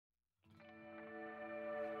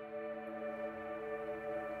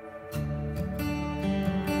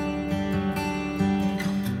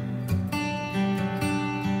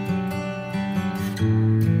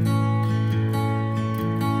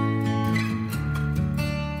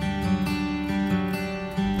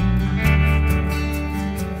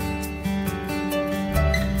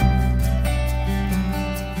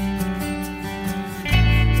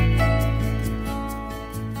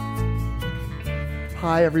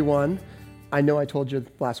Hi, everyone. I know I told you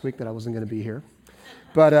last week that I wasn't going to be here,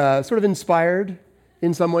 but sort of inspired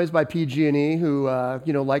in some ways by PG&E, who,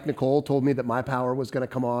 like Nicole, told me that my power was going to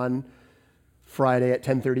come on Friday at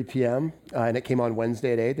 10:30 p.m., and it came on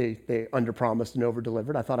Wednesday at 8. They underpromised and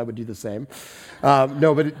overdelivered. I thought I would do the same.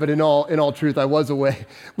 But in all truth, I was away.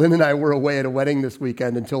 Lynn and I were away at a wedding this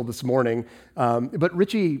weekend until this morning. But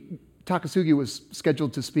Richie Takasugi was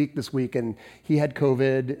scheduled to speak this week, and he had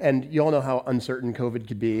COVID, and you all know how uncertain COVID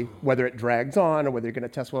could be, whether it drags on or whether you're going to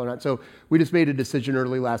test well or not. So we just made a decision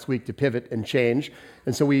early last week to pivot and change,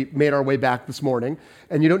 and so we made our way back this morning.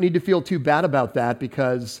 And you don't need to feel too bad about that,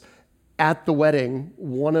 because at the wedding,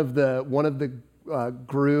 one of the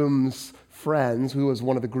groom's friends, who was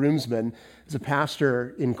one of the groomsmen, is a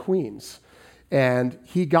pastor in Queens, and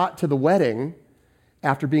he got to the wedding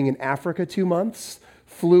after being in Africa 2 months.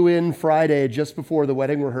 Flew in Friday just before the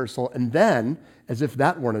wedding rehearsal, and then, as if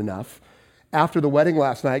that weren't enough, after the wedding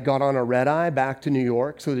last night, got on a red-eye back to New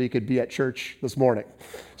York so that he could be at church this morning.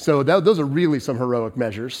 So those are really some heroic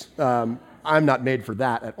measures. I'm not made for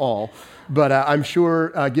that at all, but I'm sure,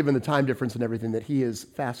 given the time difference and everything, that he is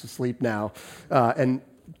fast asleep now and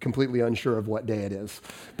completely unsure of what day it is.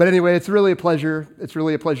 But anyway, it's really a pleasure. It's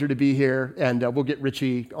really a pleasure to be here, and we'll get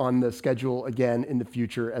Richie on the schedule again in the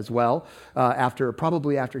future as well,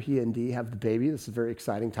 probably after he and Dee have the baby. This is a very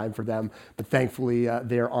exciting time for them, but thankfully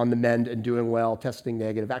they're on the mend and doing well, testing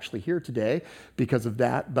negative, actually here today because of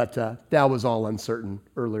that, but that was all uncertain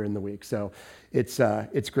earlier in the week, so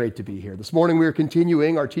it's great to be here. This morning we are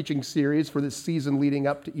continuing our teaching series for this season leading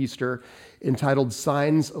up to Easter, entitled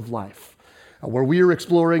Signs of Life, where we are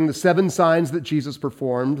exploring the 7 signs that Jesus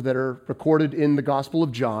performed that are recorded in the Gospel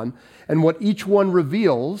of John, and what each one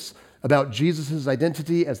reveals about Jesus'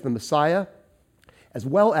 identity as the Messiah, as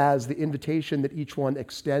well as the invitation that each one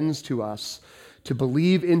extends to us to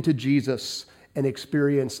believe into Jesus and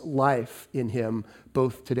experience life in him,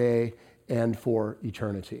 both today and for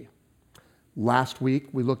eternity. Last week,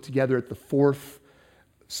 we looked together at the 4th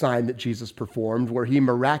sign that Jesus performed, where he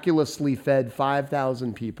miraculously fed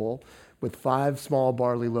 5,000 people with 5 small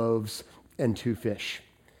barley loaves and 2 fish.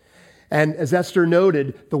 And as Esther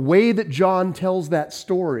noted, the way that John tells that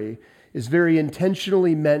story is very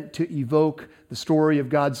intentionally meant to evoke the story of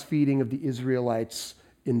God's feeding of the Israelites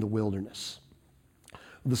in the wilderness.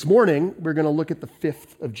 This morning, we're going to look at the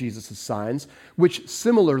 5th of Jesus' signs, which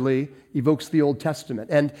similarly evokes the Old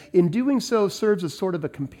Testament, and in doing so serves as sort of a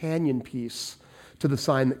companion piece to the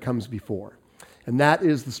sign that comes before. And that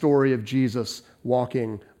is the story of Jesus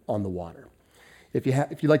walking on the water. If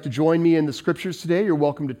you'd like to join me in the scriptures today, you're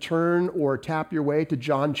welcome to turn or tap your way to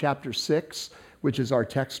John chapter 6, which is our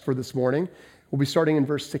text for this morning. We'll be starting in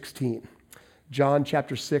verse 16. John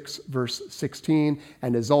chapter 6, verse 16.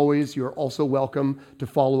 And as always, you're also welcome to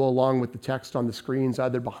follow along with the text on the screens,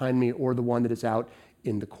 either behind me or the one that is out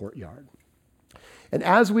in the courtyard. And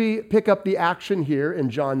as we pick up the action here in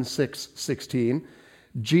John 6:16,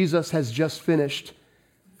 Jesus has just finished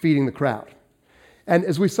feeding the crowd. And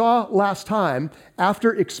as we saw last time,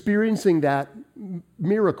 after experiencing that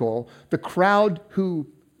miracle, the crowd who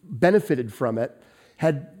benefited from it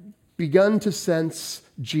had begun to sense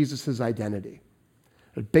Jesus' identity.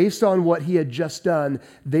 Based on what he had just done,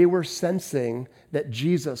 they were sensing that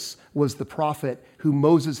Jesus was the prophet who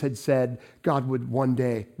Moses had said God would one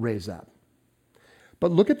day raise up.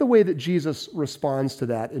 But look at the way that Jesus responds to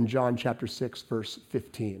that in John chapter 6, verse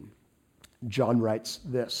 15. John writes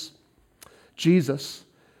this: Jesus,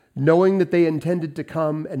 knowing that they intended to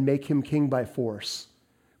come and make him king by force,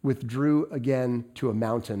 withdrew again to a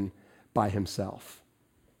mountain by himself.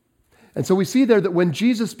 And so we see there that when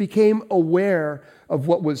Jesus became aware of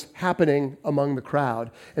what was happening among the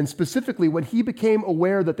crowd, and specifically when he became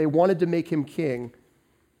aware that they wanted to make him king,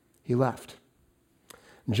 he left.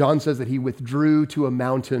 John says that he withdrew to a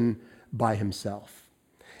mountain by himself.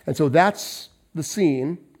 And so that's the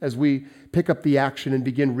scene as we pick up the action and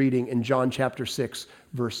begin reading in John chapter 6,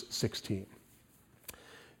 verse 16.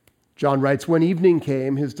 John writes, "When evening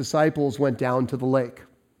came, his disciples went down to the lake,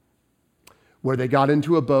 where they got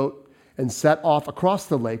into a boat and set off across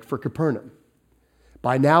the lake for Capernaum.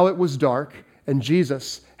 By now it was dark, and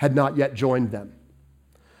Jesus had not yet joined them.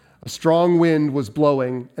 A strong wind was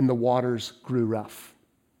blowing, and the waters grew rough.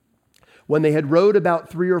 When they had rowed about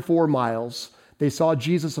 3 or 4 miles, they saw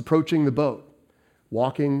Jesus approaching the boat,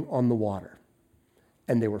 walking on the water,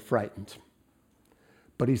 and they were frightened.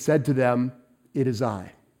 But he said to them, 'It is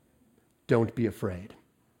I. Don't be afraid.'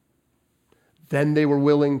 Then they were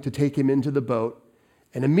willing to take him into the boat,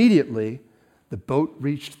 and immediately the boat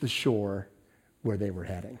reached the shore where they were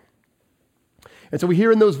heading." And so we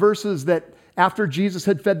hear in those verses that after Jesus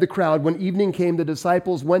had fed the crowd, when evening came, the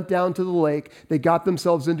disciples went down to the lake. They got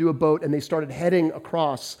themselves into a boat and they started heading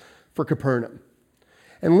across for Capernaum.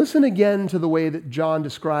 And listen again to the way that John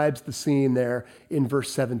describes the scene there in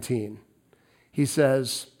verse 17. He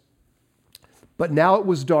says, "But now it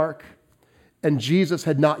was dark, and Jesus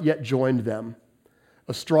had not yet joined them.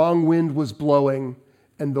 A strong wind was blowing,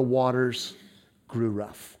 and the waters grew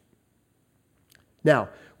rough." Now,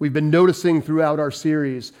 we've been noticing throughout our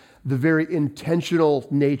series the very intentional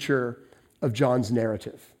nature of John's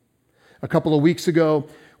narrative. A couple of weeks ago,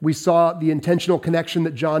 we saw the intentional connection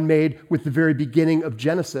that John made with the very beginning of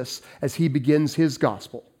Genesis as he begins his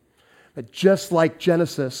gospel. But just like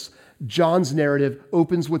Genesis, John's narrative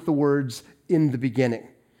opens with the words, "in the beginning,"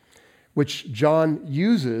 which John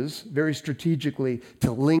uses very strategically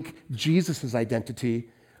to link Jesus'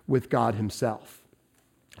 identity with God himself.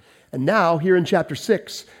 And now, here in chapter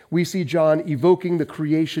 6, we see John evoking the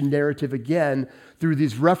creation narrative again through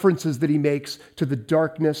these references that he makes to the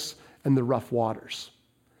darkness and the rough waters.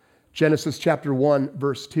 Genesis chapter 1,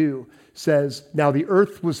 verse 2 says, "Now the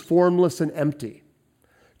earth was formless and empty.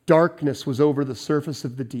 Darkness was over the surface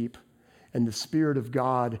of the deep, and the Spirit of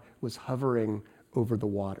God was hovering over the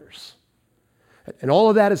waters." And all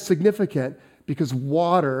of that is significant because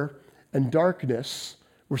water and darkness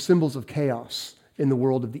were symbols of chaos in the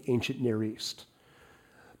world of the ancient Near East.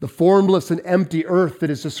 The formless and empty earth that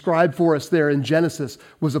is described for us there in Genesis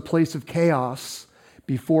was a place of chaos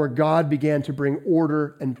before God began to bring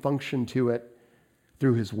order and function to it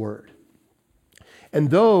through his word. And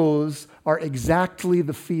those are exactly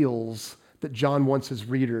the feels that John wants his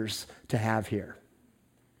readers to have here.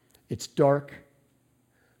 It's dark,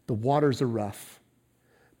 the waters are rough,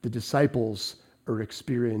 the disciples are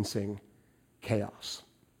experiencing chaos.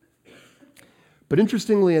 But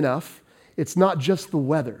interestingly enough, it's not just the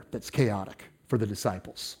weather that's chaotic for the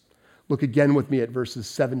disciples. Look again with me at verses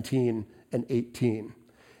 17 and 18. It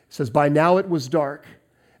says, "By now it was dark,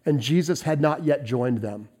 and Jesus had not yet joined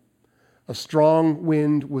them. A strong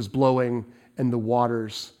wind was blowing, and the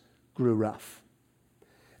waters grew rough."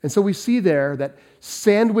 And so we see there that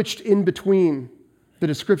sandwiched in between the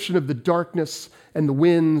description of the darkness and the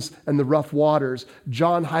winds and the rough waters,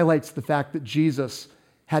 John highlights the fact that Jesus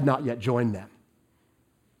had not yet joined them.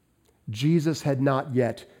 Jesus had not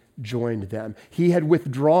yet joined them. He had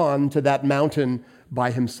withdrawn to that mountain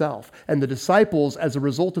by himself. And the disciples, as a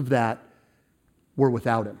result of that, were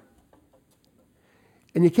without him.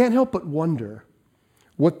 And you can't help but wonder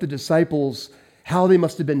what the disciples, how they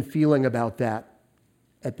must have been feeling about that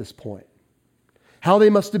at this point. How they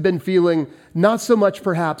must have been feeling not so much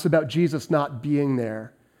perhaps about Jesus not being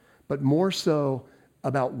there, but more so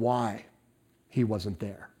about why he wasn't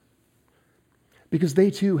there. Because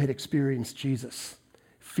they too had experienced Jesus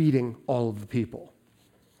feeding all of the people.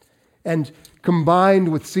 And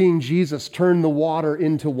combined with seeing Jesus turn the water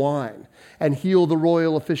into wine and heal the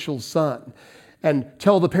royal official's son and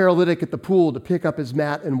tell the paralytic at the pool to pick up his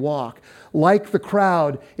mat and walk, like the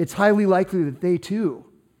crowd, it's highly likely that they too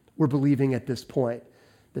were believing at this point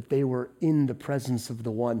that they were in the presence of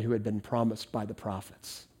the one who had been promised by the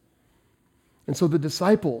prophets. And so the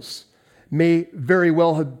disciples may very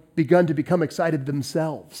well have begun to become excited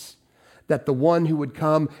themselves that the one who would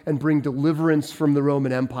come and bring deliverance from the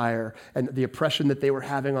Roman Empire and the oppression that they were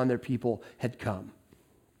having on their people had come.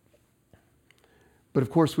 But of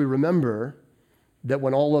course, we remember that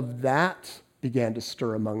when all of that began to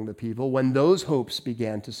stir among the people, when those hopes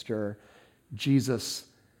began to stir, Jesus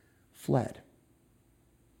fled.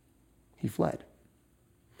 He fled.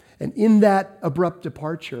 And in that abrupt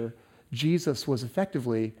departure, Jesus was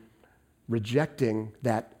effectively rejecting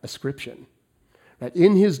that ascription. Right?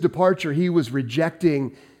 In his departure, he was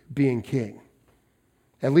rejecting being king,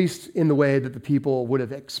 at least in the way that the people would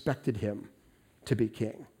have expected him to be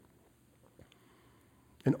king.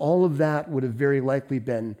 And all of that would have very likely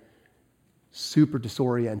been super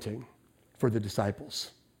disorienting for the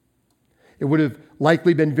disciples. It would have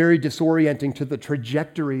likely been very disorienting to the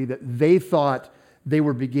trajectory that they thought they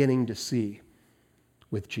were beginning to see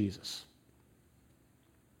with Jesus.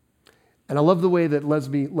 And I love the way that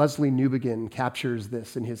Leslie Newbegin captures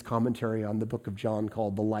this in his commentary on the book of John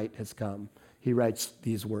called "The Light Has Come." He writes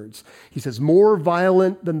these words. He says, "More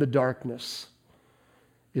violent than the darkness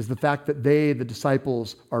is the fact that they, the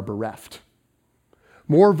disciples, are bereft.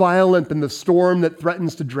 More violent than the storm that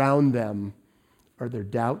threatens to drown them are their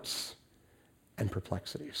doubts and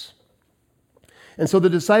perplexities." And so the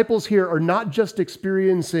disciples here are not just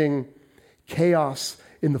experiencing chaos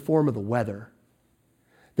in the form of the weather.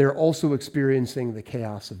 They're also experiencing the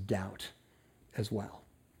chaos of doubt as well.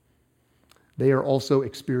 They are also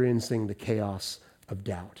experiencing the chaos of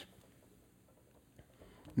doubt.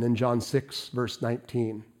 And then John 6, verse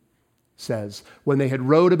 19 says, when they had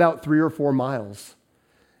rowed about 3 or 4 miles,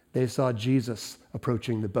 they saw Jesus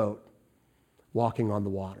approaching the boat, walking on the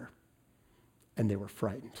water, and they were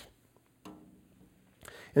frightened.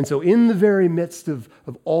 And so in the very midst of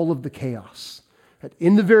all of the chaos,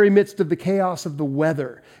 in the very midst of the chaos of the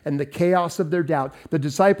weather and the chaos of their doubt, the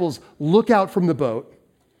disciples look out from the boat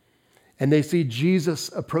and they see Jesus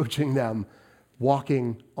approaching them,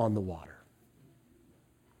 walking on the water.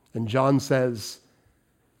 And John says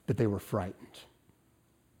that they were frightened.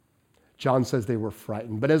 John says they were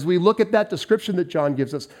frightened. But as we look at that description that John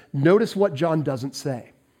gives us, notice what John doesn't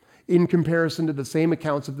say in comparison to the same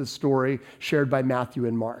accounts of this story shared by Matthew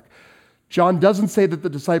and Mark. John doesn't say that the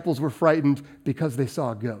disciples were frightened because they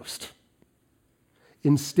saw a ghost.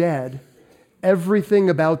 Instead, everything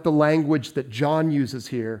about the language that John uses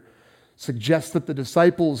here suggests that the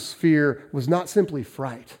disciples' fear was not simply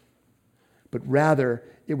fright, but rather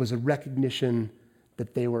it was a recognition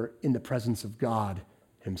that they were in the presence of God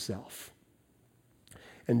himself.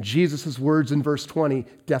 And Jesus' words in verse 20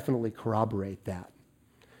 definitely corroborate that.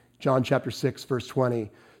 John chapter 6, verse 20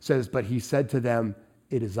 says, but he said to them,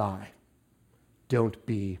 it is I. Don't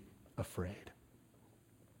be afraid.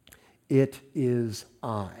 It is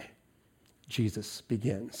I, Jesus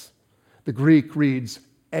begins. The Greek reads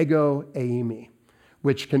eimi,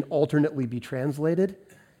 which can alternately be translated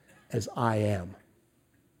as I am,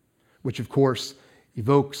 which of course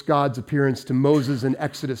evokes God's appearance to Moses in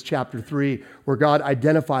Exodus chapter 3, where God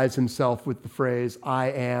identifies himself with the phrase,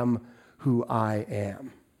 I am who I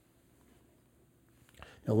am.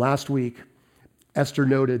 Now, last week, Esther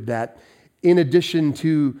noted that in addition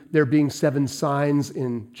to there being 7 signs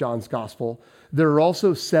in John's gospel, there are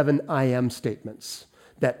also 7 I am statements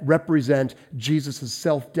that represent Jesus'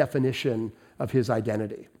 self-definition of his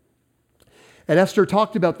identity. And Esther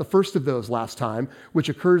talked about the first of those last time, which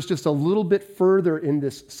occurs just a little bit further in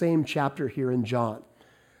this same chapter here in John,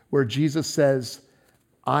 where Jesus says,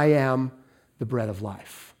 I am the bread of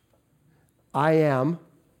life. I am,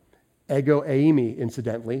 eimi,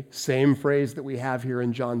 incidentally, same phrase that we have here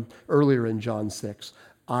in John, earlier in John 6.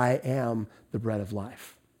 I am the bread of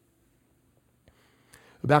life.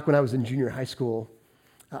 Back when I was in junior high school,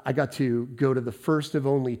 I got to go to the first of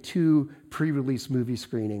only 2 pre-release movie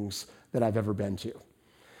screenings that I've ever been to.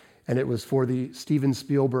 And it was for the Steven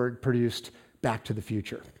Spielberg-produced Back to the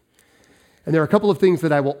Future. And there are a couple of things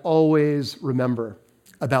that I will always remember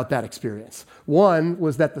about that experience. One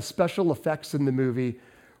was that the special effects in the movie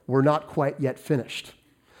were not quite yet finished.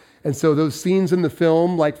 And so those scenes in the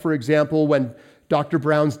film, like for example, when Dr.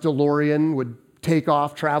 Brown's DeLorean would take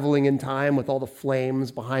off traveling in time with all the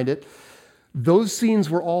flames behind it, those scenes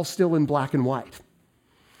were all still in black and white.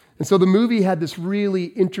 And so the movie had this really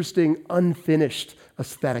interesting, unfinished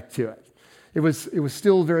aesthetic to it. It was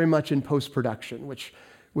still very much in post-production, which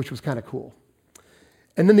was kind of cool.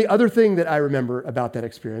 And then the other thing that I remember about that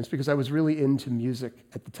experience, because I was really into music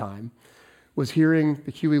at the time, was hearing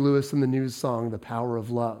the Huey Lewis and the News song, The Power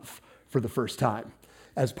of Love, for the first time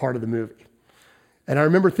as part of the movie. And I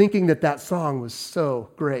remember thinking that that song was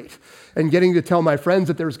so great and getting to tell my friends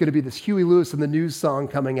that there was going to be this Huey Lewis and the News song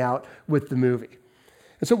coming out with the movie.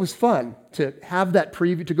 And so it was fun to have that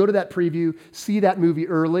preview, to go to that preview, see that movie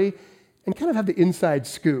early, and kind of have the inside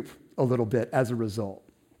scoop a little bit as a result.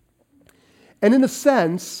 And in a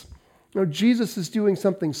sense, Jesus is doing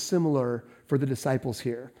something similar for the disciples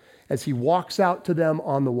here as he walks out to them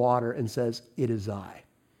on the water and says, it is I,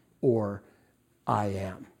 or I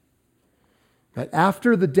am. Right?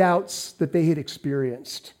 After the doubts that they had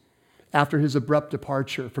experienced, after his abrupt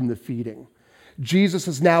departure from the feeding, Jesus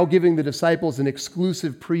is now giving the disciples an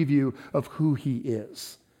exclusive preview of who he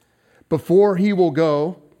is. Before he will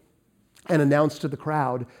go and announce to the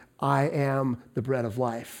crowd, I am the bread of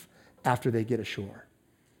life, after they get ashore.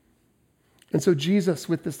 And so Jesus,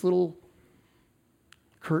 with this little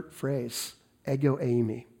curt phrase,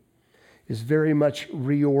 eimi, is very much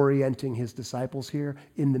reorienting his disciples here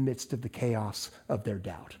in the midst of the chaos of their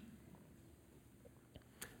doubt.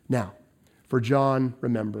 Now, for John,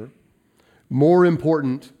 remember, more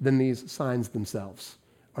important than these signs themselves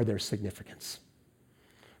are their significance.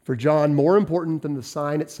 For John, more important than the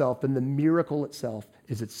sign itself, than the miracle itself,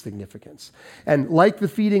 is its significance. And like the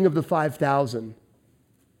feeding of the 5,000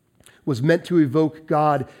 was meant to evoke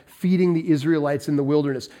God feeding the Israelites in the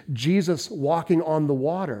wilderness, Jesus walking on the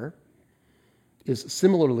water is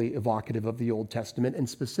similarly evocative of the Old Testament, and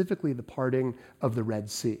specifically the parting of the Red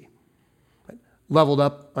Sea. Leveled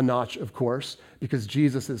up a notch, of course, because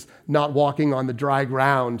Jesus is not walking on the dry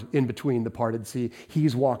ground in between the parted sea.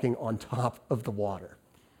 He's walking on top of the water.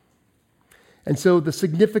 And so the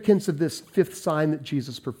significance of this fifth sign that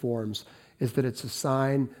Jesus performs is that it's a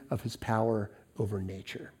sign of his power over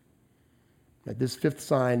nature. Right? This fifth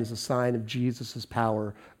sign is a sign of Jesus'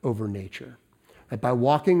 power over nature. Right? By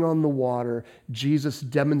walking on the water, Jesus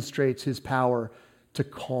demonstrates his power to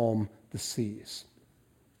calm the seas.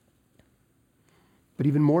 But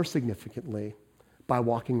even more significantly, by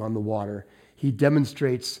walking on the water, he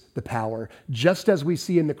demonstrates the power, just as we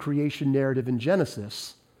see in the creation narrative in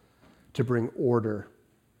Genesis, to bring order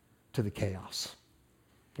to the chaos.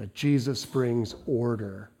 That Jesus brings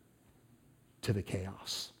order to the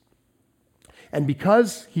chaos. And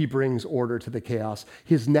because he brings order to the chaos,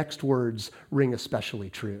 his next words ring especially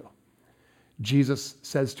true. Jesus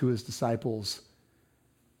says to his disciples,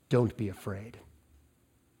 "Don't be afraid."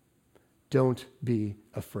 Don't be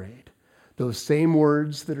afraid. Those same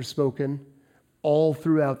words that are spoken all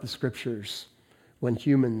throughout the scriptures when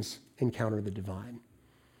humans encounter the divine.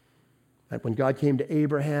 Like when God came to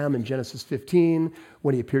Abraham in Genesis 15,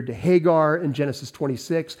 when he appeared to Hagar in Genesis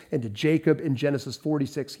 26, and to Jacob in Genesis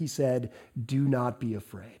 46, he said, "Do not be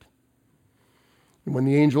afraid." And when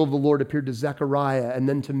the angel of the Lord appeared to Zechariah and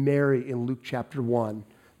then to Mary in Luke chapter 1,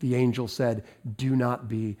 the angel said, "Do not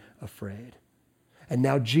be afraid." And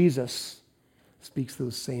now Jesus speaks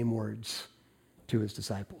those same words to his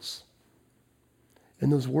disciples.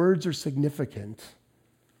 And those words are significant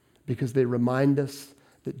because they remind us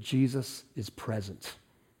that Jesus is present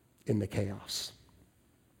in the chaos.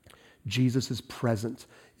 Jesus is present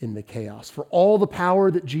in the chaos. For all the power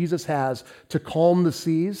that Jesus has to calm the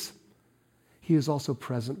seas, he is also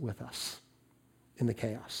present with us in the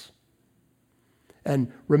chaos.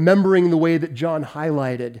 And remembering the way that John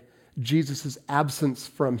highlighted Jesus' absence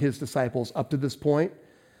from his disciples up to this point,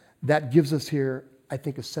 that gives us here, I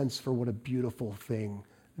think, a sense for what a beautiful thing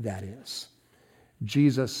that is.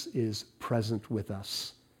 Jesus is present with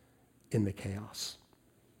us in the chaos.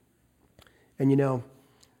 And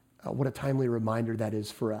what a timely reminder that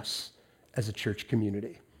is for us as a church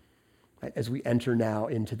community, right, as we enter now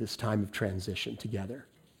into this time of transition together.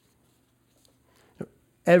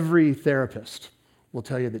 Every therapist will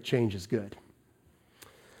tell you that change is good.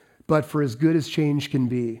 But for as good as change can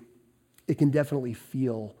be, it can definitely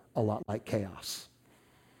feel a lot like chaos.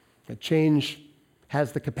 Change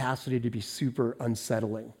has the capacity to be super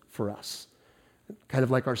unsettling for us. Kind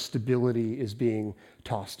of like our stability is being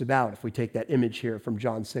tossed about, if we take that image here from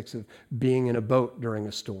John 6 of being in a boat during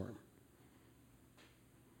a storm.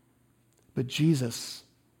 But Jesus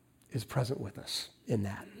is present with us in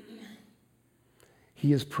that.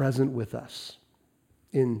 He is present with us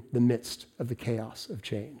in the midst of the chaos of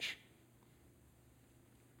change.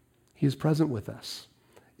 He is present with us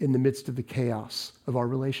in the midst of the chaos of our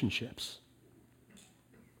relationships.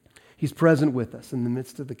 He's present with us in the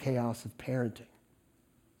midst of the chaos of parenting.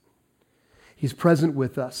 He's present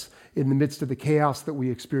with us in the midst of the chaos that we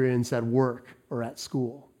experience at work or at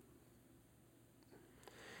school.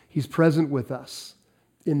 He's present with us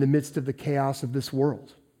in the midst of the chaos of this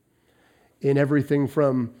world, in everything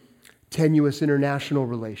from tenuous international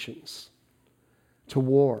relations, to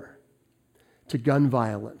war, to gun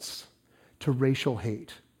violence, to racial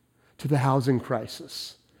hate, to the housing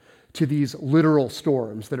crisis, to these literal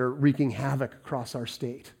storms that are wreaking havoc across our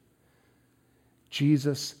state.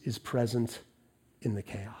 Jesus is present in the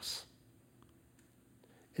chaos.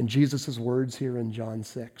 And Jesus' words here in John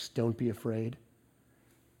 6, "Don't be afraid,"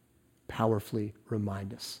 powerfully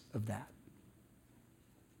remind us of that.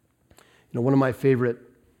 One of my favorite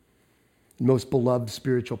and most beloved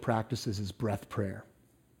spiritual practices is breath prayer.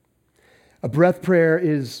 A breath prayer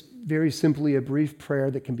is very simply a brief prayer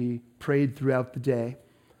that can be prayed throughout the day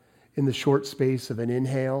in the short space of an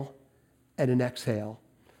inhale and an exhale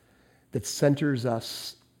that centers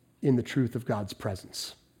us in the truth of God's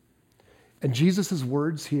presence. And Jesus'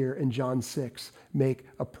 words here in John 6 make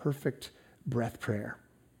a perfect breath prayer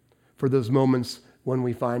for those moments when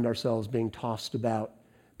we find ourselves being tossed about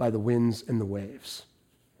by the winds and the waves.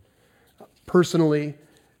 Personally,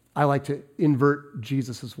 I like to invert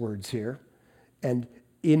Jesus' words here and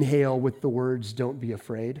inhale with the words, "Don't be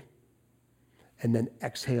afraid," and then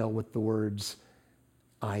exhale with the words,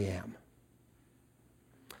 "I am."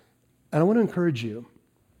 And I want to encourage you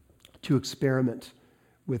to experiment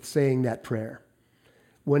with saying that prayer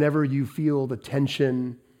whenever you feel the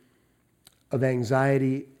tension of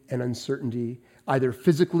anxiety and uncertainty, either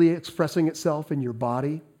physically expressing itself in your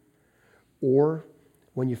body or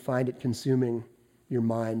when you find it consuming your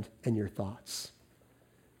mind and your thoughts.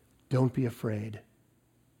 Don't be afraid.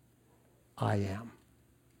 I am.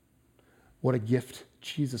 What a gift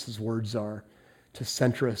Jesus' words are to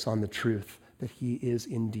center us on the truth that he is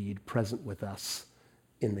indeed present with us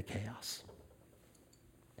in the chaos.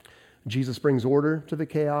 Jesus brings order to the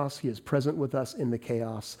chaos. He is present with us in the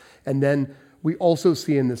chaos. And then we also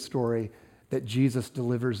see in this story that Jesus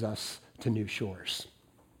delivers us to new shores.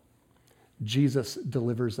 Jesus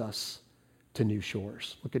delivers us to new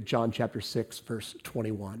shores. Look at John chapter 6, verse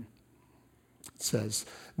 21. It says,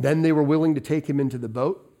 "Then they were willing to take him into the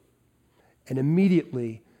boat, and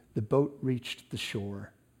immediately the boat reached the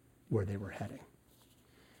shore where they were heading."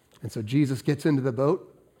 And so Jesus gets into the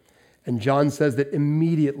boat, and John says that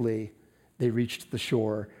immediately they reached the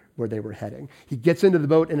shore where they were heading. He gets into the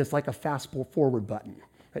boat, and it's like a fast forward button.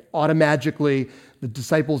 Right? Automatically, the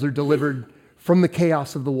disciples are delivered from the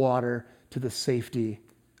chaos of the water to the safety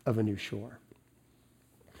of a new shore.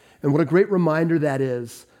 And what a great reminder that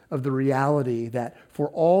is of the reality that for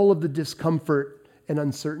all of the discomfort and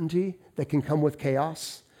uncertainty that can come with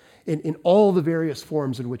chaos, in all the various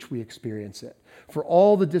forms in which we experience it, for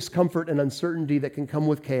all the discomfort and uncertainty that can come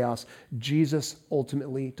with chaos, Jesus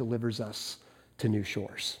ultimately delivers us to new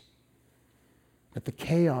shores. That the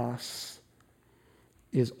chaos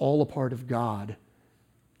is all a part of God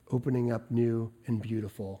opening up new and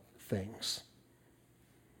beautiful things.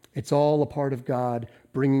 It's all a part of God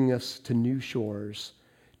bringing us to new shores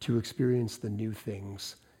to experience the new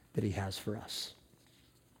things that he has for us.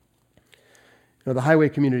 You know, the Highway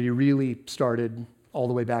community really started all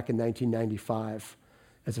the way back in 1995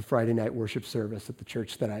 as a Friday night worship service at the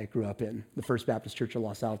church that I grew up in, the First Baptist Church of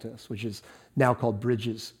Los Altos, which is now called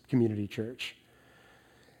Bridges Community Church.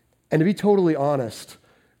 And to be totally honest,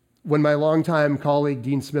 when my longtime colleague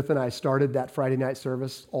Dean Smith and I started that Friday night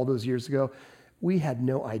service all those years ago, we had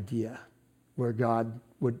no idea where God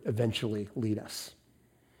would eventually lead us.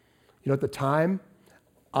 You know, at the time,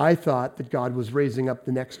 I thought that God was raising up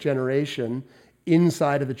the next generation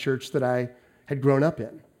inside of the church that I had grown up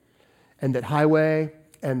in, and that Highway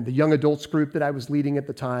and the young adults group that I was leading at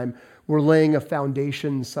the time were laying a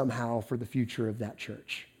foundation somehow for the future of that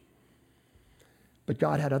church. But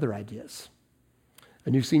God had other ideas. A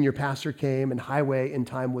new senior pastor came, and Highway in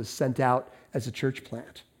time was sent out as a church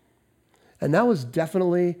plant. And that was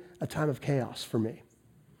definitely a time of chaos for me.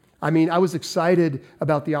 I mean, I was excited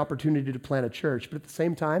about the opportunity to plant a church, but at the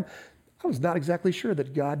same time, I was not exactly sure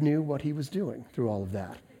that God knew what he was doing through all of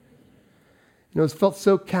that. You know, it felt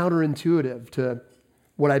so counterintuitive to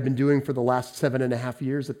what I'd been doing for the last 7.5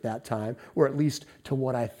 years at that time, or at least to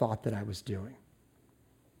what I thought that I was doing.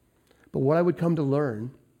 But what I would come to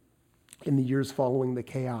learn in the years following the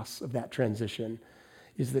chaos of that transition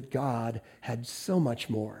is that God had so much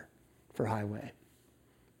more for Highway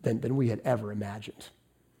than we had ever imagined.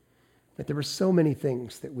 That there were so many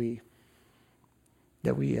things that we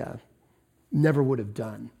never would have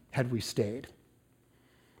done had we stayed.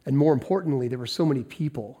 And more importantly, there were so many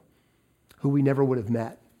people who we never would have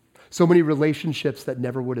met. So many relationships that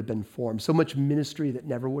never would have been formed. So much ministry that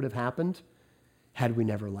never would have happened had we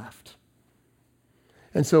never left.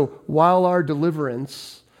 And so while our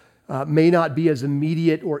deliverance may not be as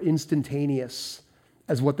immediate or instantaneous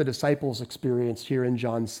as what the disciples experienced here in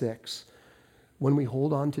John 6, when we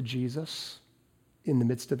hold on to Jesus in the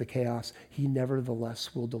midst of the chaos, he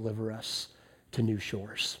nevertheless will deliver us to new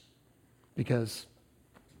shores, because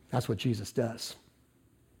that's what Jesus does.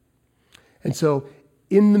 And so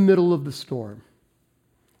in the middle of the storm,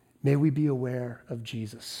 may we be aware of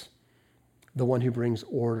Jesus, the one who brings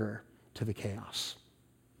order to the chaos.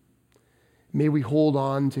 May we hold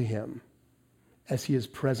on to him as he is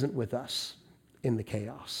present with us in the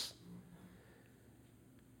chaos.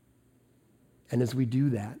 And as we do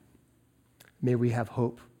that, may we have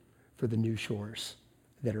hope for the new shores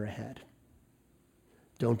that are ahead.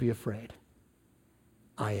 Don't be afraid.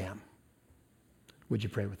 I am. Would you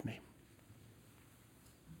pray with me?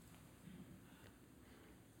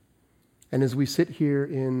 And as we sit here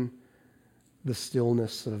in the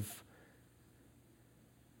stillness of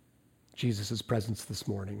Jesus' presence this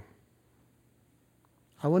morning,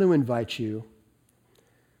 I want to invite you,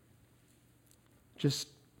 just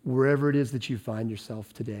wherever it is that you find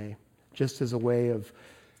yourself today, just as a way of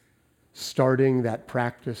starting that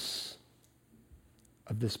practice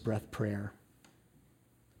of this breath prayer,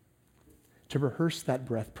 to rehearse that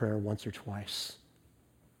breath prayer once or twice,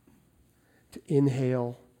 to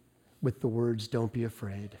inhale with the words, "Don't be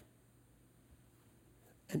afraid,"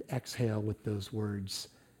 and exhale with those words,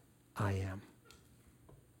 "I am."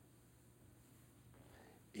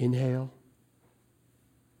 Inhale.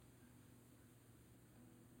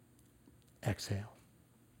 Exhale.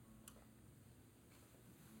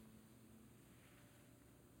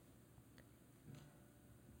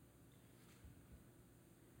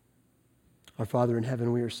 Our Father in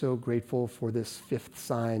heaven, we are so grateful for this fifth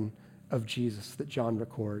sign of Jesus that John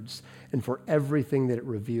records and for everything that it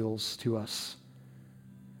reveals to us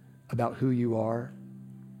about who you are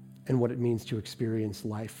and what it means to experience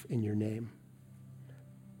life in your name,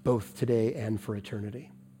 both today and for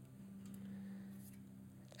eternity.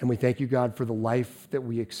 And we thank you, God, for the life that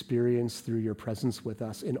we experience through your presence with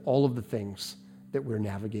us in all of the things that we're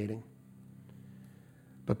navigating.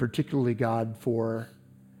 But particularly, God, for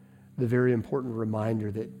the very important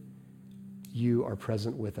reminder that you are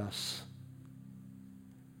present with us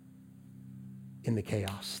in the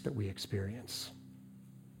chaos that we experience.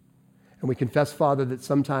 And we confess, Father, that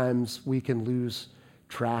sometimes we can lose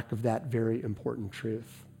track of that very important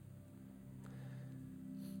truth.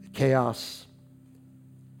 Chaos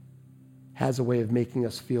has a way of making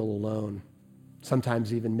us feel alone,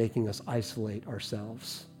 sometimes even making us isolate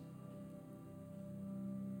ourselves.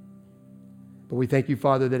 But we thank you,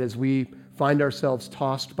 Father, that as we find ourselves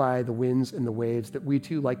tossed by the winds and the waves, that we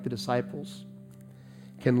too, like the disciples,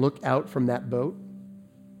 can look out from that boat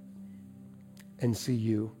and see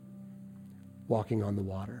you walking on the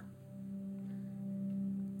water.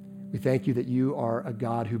 We thank you that you are a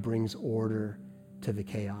God who brings order to the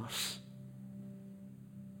chaos.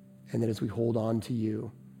 And that as we hold on to you,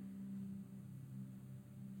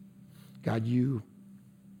 God, you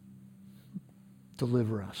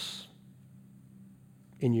deliver us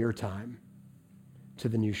in your time to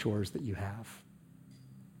the new shores that you have.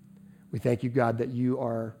 We thank you, God, that you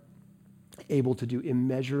are able to do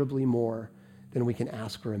immeasurably more than we can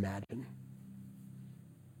ask or imagine.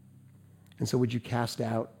 And so would you cast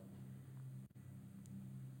out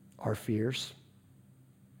our fears?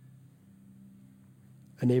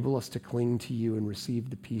 Enable us to cling to you and receive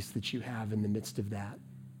the peace that you have in the midst of that.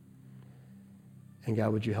 And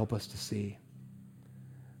God, would you help us to see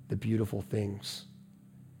the beautiful things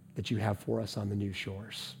that you have for us on the new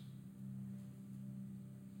shores.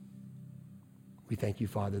 We thank you,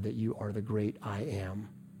 Father, that you are the great I am,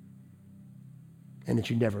 and that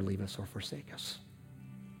you never leave us or forsake us.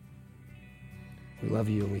 We love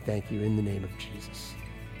you and we thank you in the name of Jesus.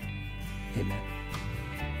 Amen.